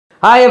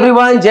Hi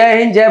everyone, Jai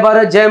Hind, Jai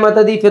Bharat, Jai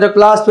Mata Di. If you're a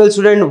class 12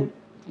 student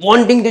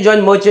wanting to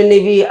join Merchant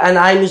Navy and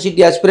IMUCET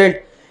aspirant,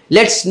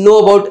 let's know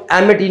about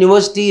AMET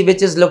University,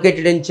 which is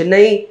located in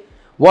Chennai.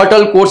 What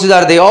all courses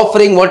are they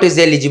offering? What is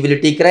the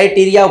eligibility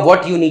criteria?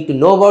 What you need to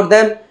know about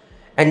them?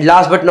 And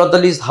last but not the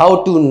least,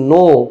 how to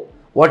know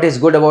what is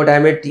good about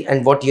AMET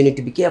and what you need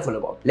to be careful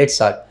about. Let's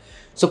start.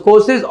 So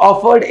courses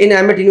offered in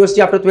AMET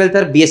University after 12th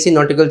are BSc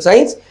Nautical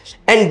Science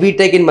and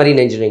BTech in Marine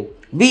Engineering.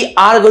 We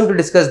are going to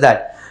discuss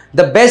that.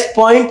 The best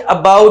point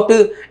about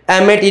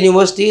AMET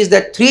University is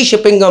that 3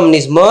 shipping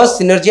companies, Maersk,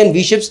 Synergy and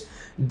V-Ships,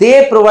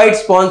 they provide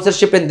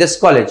sponsorship in this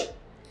college.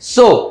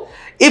 So,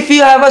 if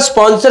you have a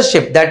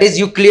sponsorship, that is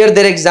you clear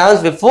their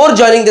exams before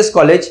joining this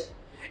college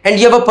and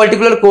you have a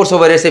particular course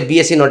over here, say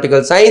BSc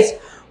Nautical Science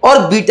or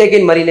BTech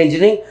in Marine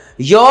Engineering,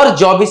 your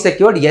job is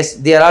secured. Yes,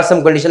 there are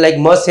some conditions like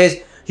Maersk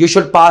says you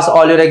should pass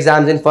all your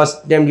exams in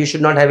first attempt, you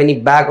should not have any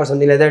back or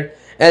something like that,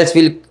 else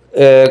we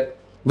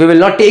will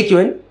not take you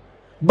in,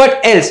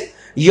 but else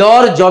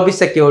your job is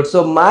secured.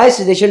 So my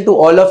suggestion to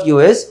all of you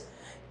is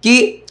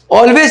ki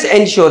always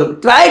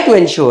try to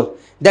ensure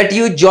that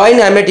you join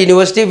AMET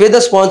University with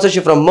a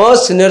sponsorship from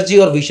Maersk,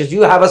 Synergy or V-Ships.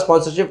 You have a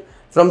sponsorship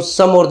from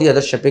some or the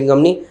other shipping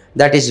company.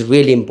 That is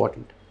really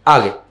important.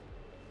 Aage.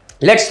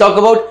 Let's talk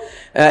about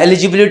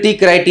eligibility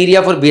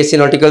criteria for BSc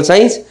Nautical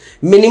Science.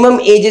 Minimum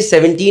age is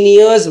 17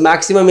 years.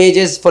 Maximum age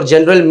is for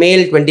general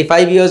male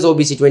 25 years,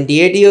 OBC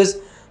 28 years.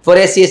 For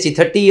SC, ST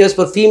 30 years.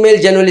 For female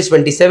general is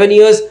 27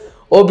 years.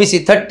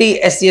 OBC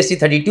 30, SC, ST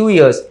 32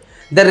 years.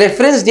 The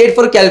reference date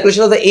for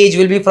calculation of the age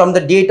will be from the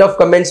date of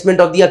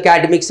commencement of the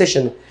academic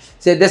session.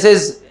 So this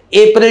is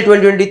April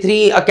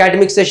 2023.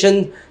 Academic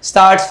session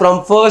starts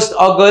from 1st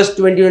August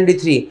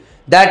 2023.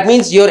 That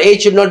means your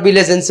age should not be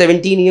less than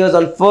 17 years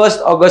on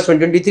 1st August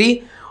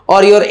 2023,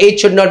 or your age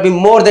should not be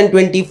more than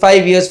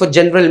 25 years for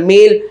general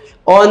male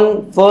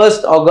on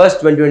 1st August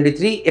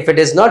 2023. If it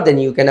is not, then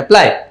you can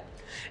apply.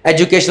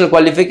 Educational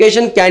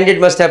qualification, candidate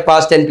must have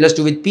passed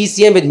 10+2 with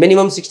PCM with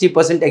minimum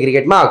 60%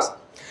 aggregate marks.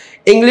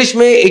 English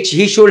mein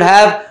he should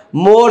have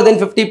more than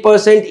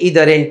 50%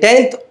 either in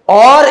 10th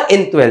or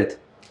in 12th.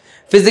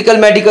 Physical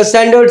medical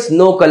standards,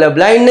 no color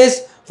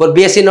blindness. For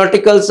BSc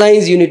Nautical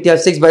Science, you need to have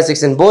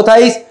 6/6 in both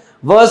eyes.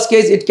 Worst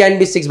case, it can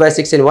be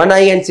 6/6 in one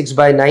eye and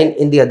 6/9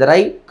 in the other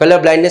eye. Color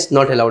blindness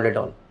not allowed at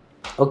all.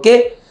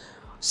 Okay.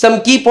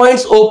 Some key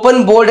points: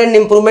 open, board and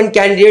improvement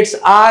candidates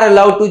are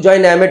allowed to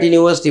join AMET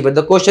University. But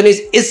the question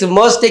is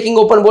Maersk taking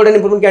open, board and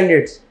improvement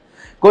candidates?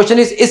 Question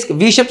is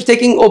V-Ships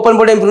taking open,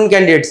 board and improvement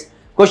candidates?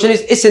 Question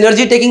is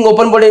Synergy taking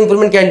open, board and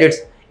improvement candidates?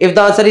 If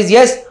the answer is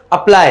yes,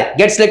 apply.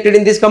 Get selected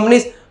in these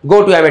companies,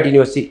 go to AMET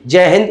University.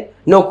 Jai Hind,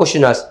 no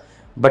question asked.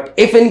 But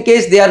if in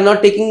case they are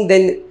not taking,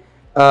 then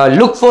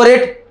look for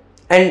it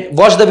and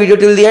watch the video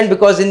till the end,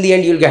 because in the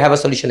end you will have a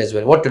solution as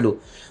well. What to do?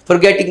 For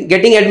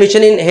getting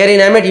admission in here in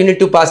AMET, you need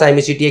to pass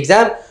IMUCET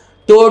exam.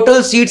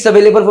 Total seats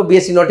available for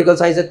BSc Nautical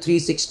Science are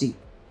 360.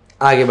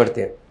 आगे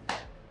बढ़ते हैं.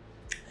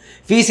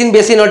 Fees in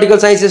BSc Nautical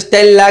Science is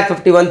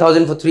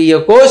 10,51,000 for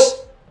 3-year course.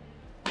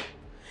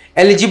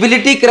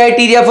 Eligibility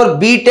criteria for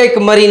BTech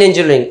Marine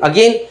Engineering.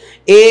 Again,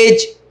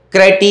 age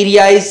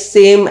criteria is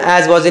same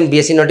as was in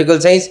BSc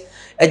Nautical Science.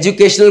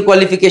 Educational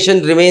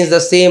qualification remains the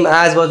same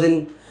as was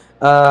in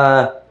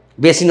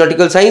BSc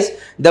Nautical Science.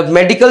 The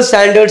medical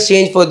standards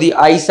change for the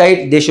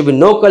eyesight. There should be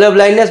no color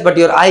blindness, but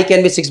your eye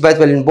can be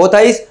 6/12 in both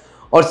eyes,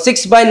 or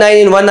 6/9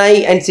 in one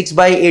eye and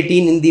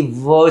 6/18 in the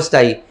worst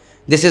eye.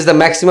 This is the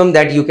maximum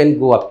that you can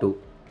go up to.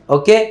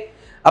 Okay.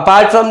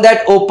 Apart from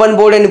that, open,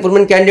 board and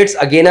improvement candidates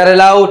again are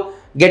allowed.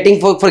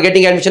 For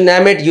getting admission in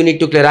AMET, you need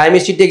to clear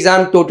IMUCET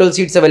exam. Total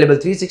seats available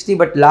 360.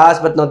 But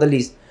last but not the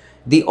least,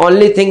 the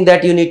only thing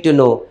that you need to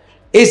know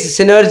is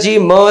Synergy,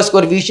 Maersk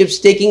or V-Ships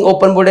taking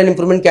open, board and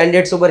improvement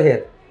candidates over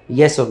here?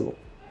 Yes or no?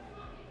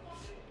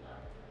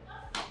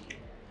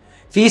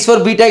 Fees for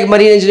BTech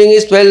Marine Engineering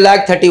is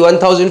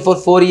 12,31,000 for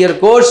 4-year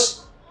course.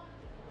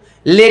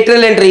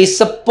 Lateral entry.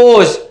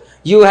 Suppose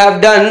you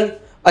have done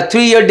a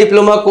 3-year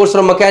diploma course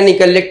from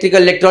mechanical,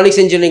 electrical, electronics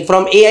engineering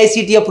from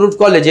AICT approved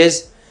colleges,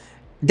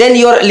 then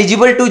you are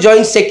eligible to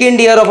join 2nd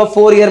year of a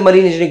 4-year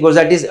marine engineering course.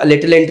 That is a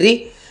lateral entry.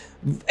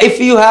 If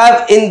you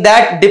have in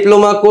that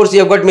diploma course, you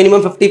have got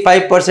minimum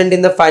 55%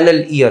 in the final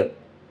year.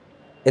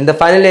 In the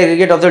final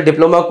aggregate of the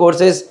diploma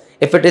courses,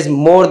 if it is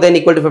more than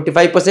equal to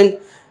 55%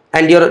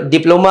 and your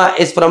diploma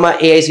is from a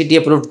AICT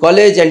approved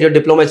college and your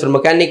diploma is from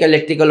mechanical,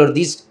 electrical or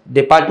these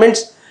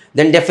departments,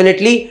 then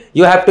definitely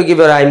you have to give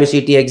your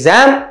IMUCET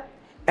exam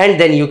and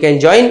then you can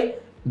join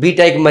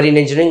BTech Marine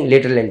Engineering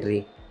lateral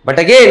entry. But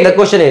again, the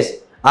question is,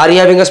 are you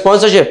having a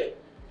sponsorship?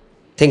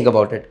 Think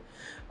about it.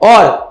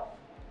 Or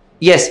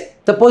yes,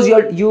 suppose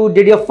you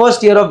did your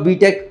first year of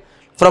BTech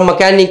from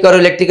mechanical or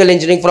electrical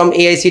engineering from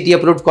AICT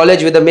approved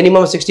college with a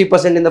minimum of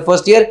 60% in the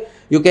first year,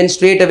 you can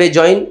straight away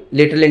join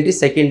lateral entry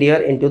 2nd year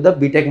into the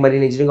BTech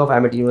Marine Engineering of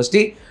AMET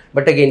University.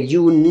 But again,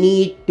 you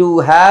need to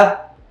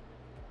have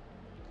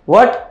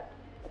what?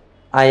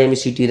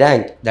 IMUCET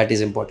rank. That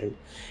is important.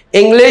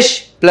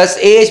 English plus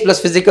age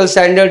plus physical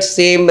standards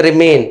same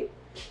remain.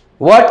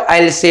 What?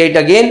 I'll say it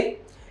again.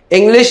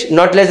 English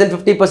not less than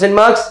 50%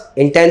 marks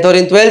in 10th or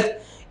in 12th.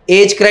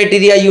 Age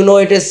criteria, you know,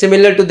 it is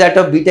similar to that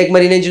of BTech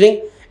Marine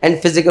Engineering, and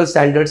physical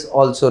standards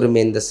also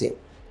remain the same.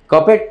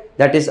 Copied?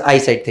 That is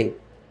eyesight thing.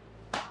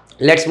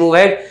 Let's move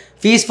ahead.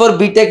 Fees for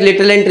BTech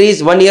lateral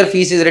entries, 1 year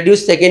fees is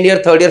reduced, 2nd year,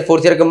 3rd year,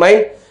 4th year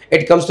combined.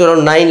 It comes to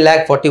around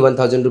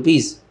 9,41,000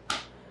 rupees.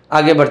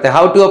 आगे बढ़ते हैं.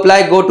 How to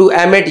apply? Go to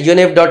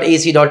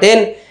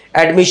amet.univ.ac.in.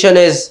 Admission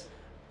is,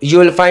 you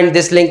will find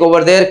this link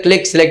over there.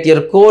 Click, select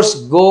your course,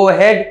 go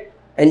ahead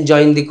and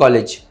join the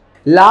college.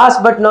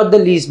 Last but not the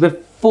least,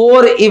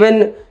 before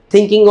even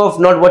thinking of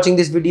not watching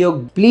this video,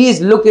 please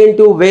look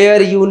into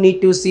where you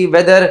need to see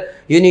whether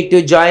you need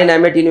to join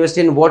AMET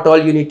University and what all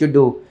you need to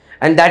do.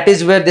 And that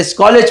is where this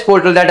college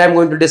portal that I'm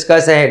going to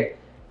discuss ahead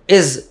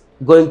is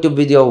going to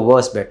be your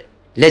worst bet.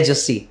 Let's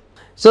just see.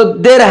 So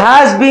there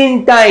has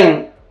been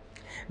time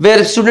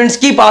where students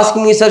keep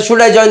asking me, sir,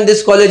 should I join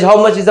this college?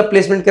 How much is the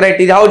placement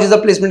criteria? How is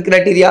the placement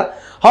criteria?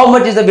 How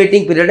much is the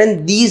waiting period?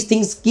 And these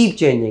things keep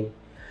changing.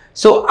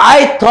 So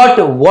I thought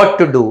what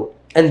to do.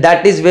 And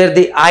that is where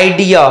the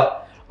idea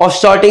of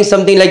starting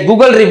something like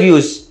Google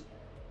reviews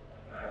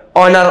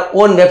on our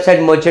own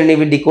website, Merchant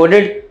Navy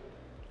Decoded,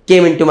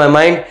 came into my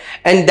mind.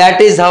 And that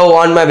is how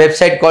on my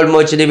website called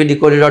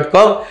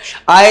merchantnavydecoded.com,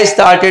 I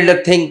started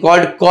a thing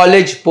called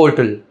college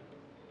portal.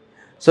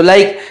 So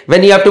like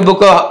when you have to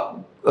book a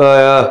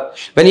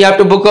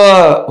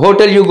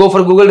hotel, you go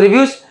for Google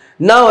reviews.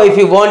 Now if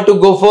you want to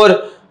go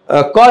for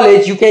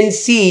college, you can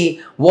see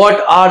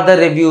what are the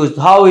reviews,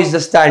 how is the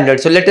standard.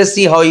 So let us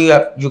see how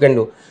you can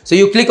do. So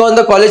you click on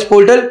the college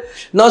portal.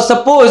 Now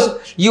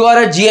suppose you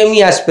are a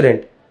GME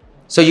aspirant,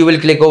 so you will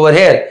click over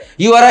here.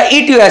 You are a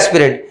E2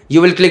 aspirant, you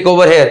will click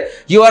over here.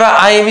 You are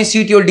a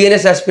IMUCET or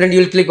DNS aspirant,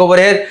 you will click over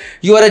here.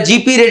 You are a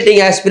GP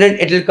rating aspirant,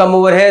 it will come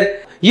over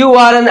here. You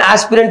are an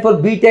aspirant for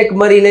BTech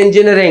Marine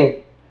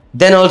Engineering,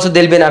 then also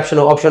there will be an option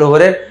over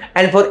here.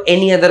 And for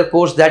any other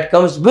course that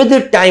comes with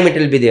the time, it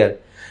will be there.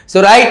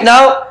 So right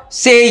now,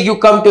 say you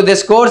come to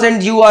this course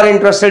and you are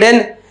interested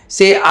in,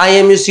 say,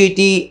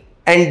 IMUCET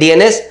and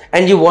DNS,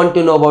 and you want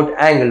to know about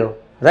Anglo,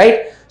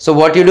 right? So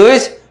what you do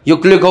is, you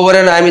click over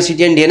on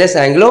IMUCET and DNS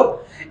Anglo,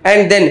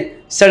 and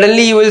then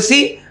suddenly you will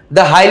see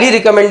the highly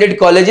recommended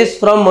colleges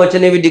from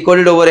Merchant Navy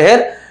Decoded over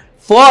here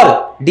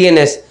for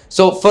DNS.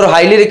 So for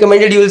highly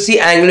recommended, you will see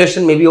Anglo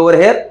maybe over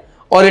here,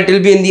 or it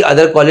will be in the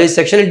other college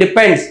section. It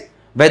depends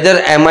whether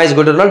AMA is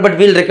good or not, but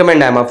we'll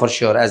recommend AMA for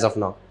sure as of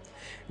now.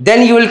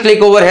 Then you will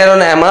click over here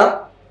on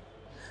AMA.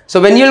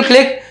 So when you will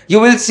click, you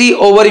will see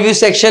overview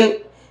section.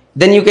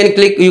 Then you can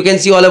click, you can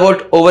see all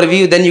about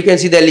overview. Then you can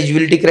see the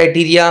eligibility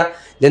criteria,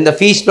 then the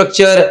fee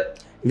structure,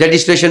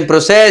 registration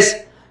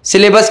process,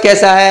 syllabus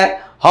kaisa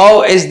hai,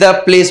 how is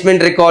the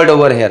placement record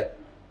over here.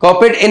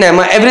 Copied in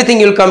AMA, everything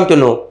you'll come to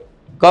know.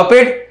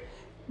 Copied.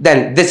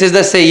 Then this is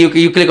the say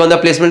you click on the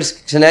placement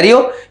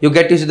scenario, you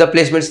get to see the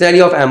placement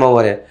scenario of AMA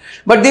over here.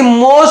 But the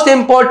most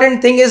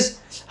important thing is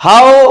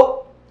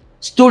how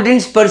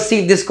students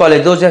perceive this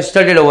college, those who have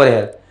studied over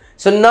here.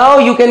 So now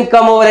you can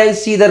come over and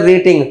see the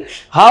rating.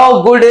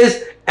 How good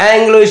is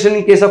Anglo-Asian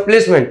in case of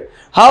placement?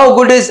 How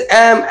good is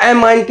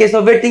AMA in case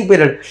of waiting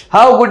period?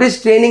 How good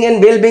is training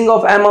and well-being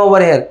of AMA over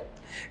here?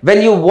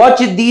 When you watch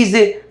these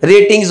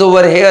ratings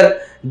over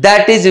here,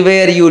 that is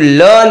where you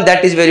learn,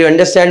 that is where you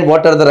understand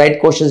what are the right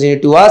questions you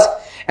need to ask.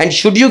 And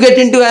should you get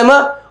into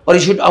AMA or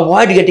you should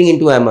avoid getting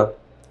into AMA?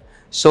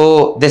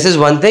 So this is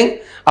one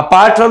thing.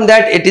 Apart from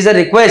that, it is a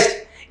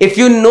request. If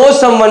you know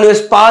someone who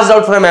has passed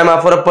out from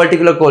AMA for a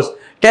particular course,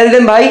 tell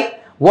them, bhai,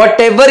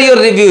 whatever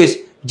your review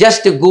is,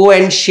 just go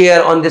and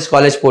share on this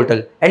college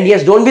portal. And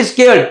yes, don't be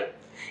scared.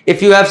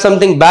 If you have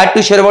something bad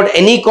to share about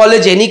any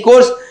college, any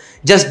course,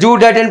 just do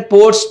that and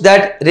post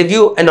that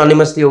review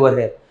anonymously over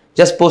here.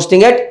 Just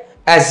posting it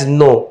as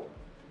no.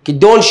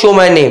 Don't show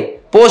my name.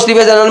 Post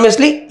reviews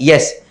anonymously,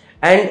 yes.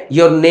 And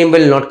your name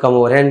will not come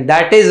over. And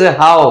that is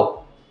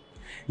how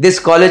this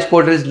college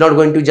portal is not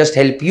going to just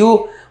help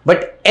you,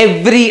 but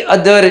every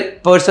other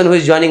person who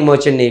is joining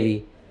Merchant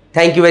Navy.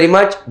 Thank you very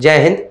much.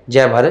 Jai Hind,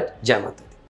 Jai Bharat, Jai Mata.